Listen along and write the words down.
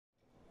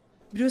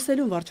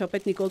Բրյուսելում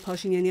վարչապետ Նիկոլ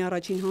Փաշինյանի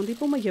առաջին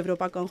հանդիպումը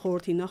Եվրոպական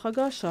խորհրդի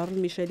նախագահ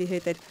Շարլ Միշելի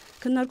հետ էր։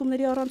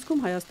 Քննարկումների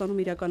առանցքում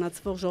Հայաստանում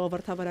իրականացվող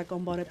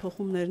ժողովրդավարական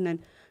բարեփոխումներն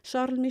են։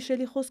 Շարլ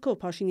Միշելի խոսքով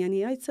Փաշինյանի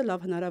այցը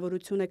լավ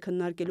հնարավորություն է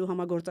քննարկելու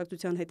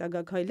համագործակցության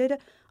հետագա քայլերը,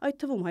 այդ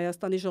թվում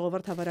Հայաստանի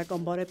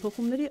ժողովրդավարական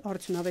բարեփոխումների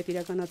արդյունավետ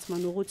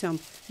իրականացման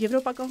ուղղությամբ։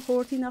 Եվրոպական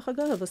խորհրդի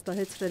նախագահը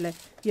վստահեցրել է,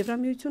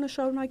 Եվրամիությունը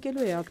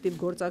շարունակելու է ակտիվ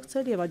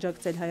գործակցել եւ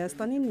աջակցել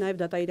Հայաստանին նաեւ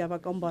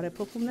դատաիրավական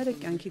բարեփոխումները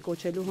կյանքի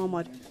կոչելու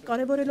համար։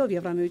 Կարևորելով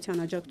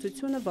Եվրամիության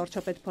աջակցությունը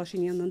վարչապետ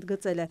Փաշինյանն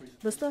ընդգծել է,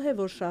 վստահ է,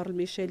 որ Շարլ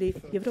Միշելի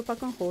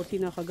Եվրոպական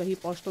խորհրդի նախագահի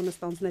պաշտոնը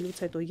ստանձնելուց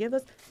հետո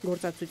եւս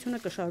գործակցությունը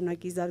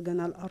կշարունակի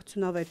զարգանալ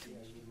արդյունավետ։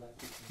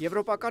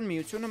 Եվրոպական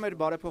միությունը մեր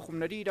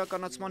բարեփոխումների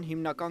իրականացման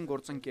հիմնական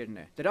գործընկերն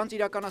է։ Դրանց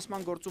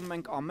իրականացման գործում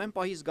մենք ամեն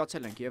պահի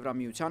զգացել ենք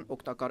Եվրամիության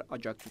օգտակար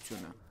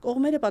աջակցությունը։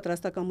 Կողմերը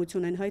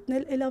պատրաստակամություն են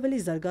հայտնել ել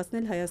ավելի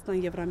զարգացնել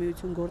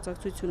Հայաստան-Եվրամիություն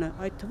գործակցությունը,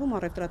 այդ թվում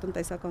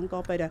առևտրատնտեսական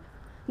կապերը։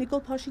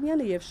 Նիկոլ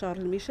Փաշինյանը եւ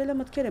Շարլ Միշելը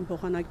մտքեր են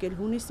փոխանակել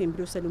հունիսին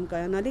Բրյուսելում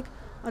կայանալիք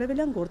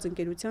Արևելյան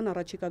գործընկերության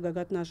առաջիկա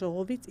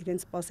գագաթնաժողովից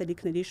իրենց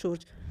սպասելիքների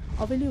շուրջ։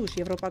 Ավելի ուշ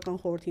Եվրոպական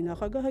խորհրդի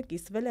նախագահը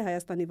կիսվել է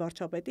Հայաստանի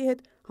վարչապետի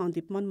հետ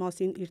հանդիպման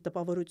մասին իր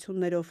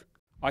տպավորություններով։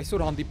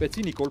 Այսօր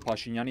հանդիպեցի Նիկոլ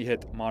Փաշինյանի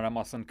հետ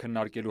մանրամասն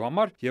քննարկելու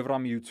համար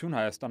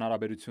Եվրամիություն-Հայաստան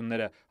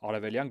հարաբերությունները,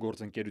 Արևելյան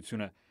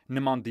գործընկերությունը։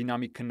 Նման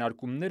դինամիկ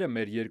քննարկումները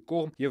մեր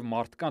երկկողմ եւ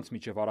մարդկանց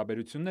միջև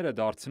հարաբերությունները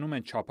դարձնում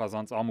են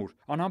չափազանց ամուր։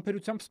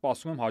 Անհամբերությամբ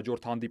սպասում եմ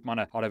հաջորդ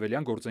հանդիպմանը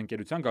Արևելյան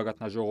գործընկերության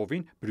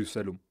գագաթնաժողովին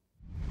Բրյուսելում։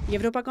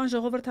 Եվրոպական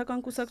ժողովրդական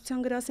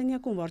կուսակցության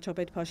գրասենյակում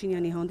վարչապետ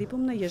Փաշինյանի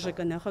հանդիպումն է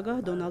ԵԺԿ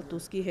նախագահ Դոնալդ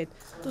Տուսկի հետ։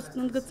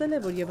 Տուսկն ընդգծել է,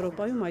 որ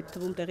Եվրոպայում, այդ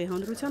թվում տեղի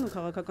հանրության ու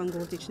քաղաքական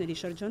գործիչների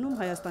շրջանում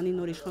Հայաստանի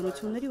նոր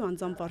իշխանությունների ու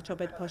անձամբ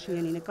վարչապետ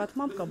Փաշինյանի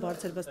նկատմամբ կա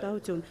բարձր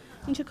վստահություն,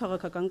 ինչը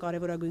քաղաքական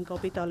կարևորագույն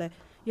կապիտալ է։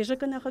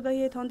 ԵԺԿ նախագահի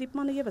հետ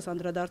հանդիպմանը եւս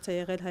անդրադարձ է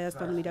եղել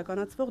Հայաստանում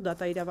իրականացվող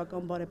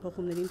դատաիրավական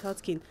բարեփոխումների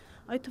ընթացքին,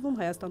 այդ թվում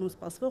Հայաստանում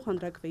սպասվող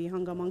հանրաքվեի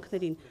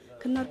հանգամանքներին։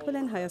 Քննարկվել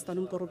են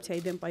Հայաստանում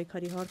կոռուպցիայի դեմ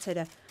պայքարի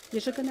հարցերը։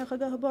 ԵԺԿ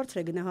նախագահը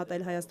բարձր է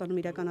գնահատել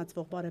Հայաստանում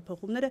իրականացվող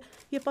բարեփոխումները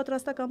եւ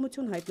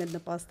պատրաստակամություն հայտնել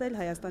նպաստել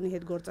Հայաստանի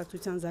հետ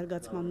գործակցության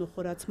զարգացմանն ու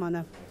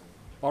խորացմանը։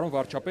 Պարոն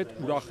վարչապետ,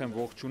 ուրախ եմ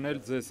ողջունել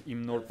ձեզ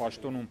իմ նոր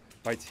պաշտոնում,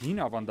 բայց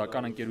հին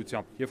ավանդական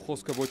ընկերությամբ, եւ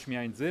խոսքը ոչ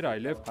միայն ձեր,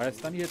 այլև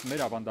Հայաստանի հետ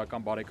մեր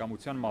ավանդական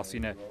բարեկամության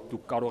մասին է։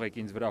 Դուք կարող եք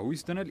ինձ վրա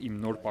հույս դնել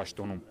իմ նոր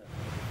պաշտոնում։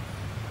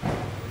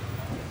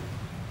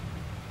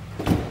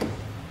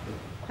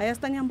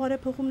 Հայաստանյան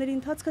բարեփոխումների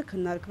ընթացքը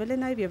քննարկվել է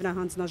նաև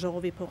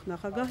Եվրահանձնաժողովի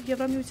փոխնախագահ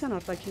Եվրամիության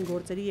արտաքին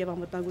գործերի եւ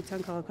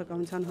անվտանգության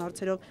քաղաքականության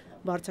հարցերով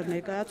բարձր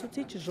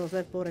ներկայացուցիչ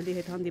Ժոզեֆ Բորելի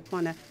հետ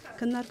հանդիպմանը։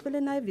 Քննարկվել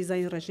է նաև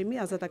վիզային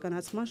ռեժիմի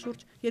ազատականացման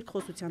շուրջ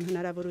երկխոսության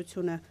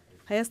հնարավորությունը։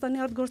 Հայաստանի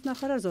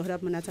արտգործնախարար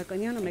Զոհրաբ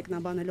Մնացականյանը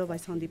մեկնաբանելով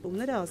այս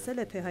հանդիպումները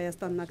ասել է, թե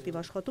Հայաստանն ակտիվ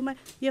աշխատում է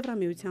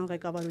Եվրամիության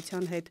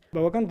ղեկավարության հետ։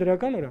 Բավական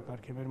դրական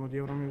օրակարգ է մեր մոտ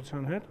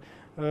Եվրամիության հետ,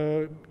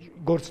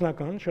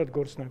 գործնական, շատ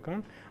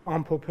գործնական,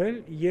 ամփոփել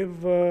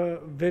եւ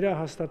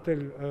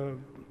վերահաստատել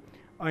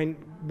այն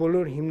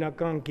բոլոր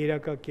հիմնական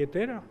գերակա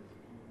կետերը,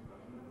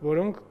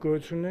 որոնք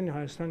գոյություն ունեն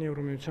Հայաստան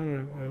Եվրամիության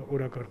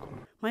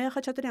օրակարգում։ Մայա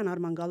Խաչատրյան,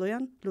 Արման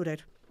Գալոյան,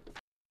 Լուրեր։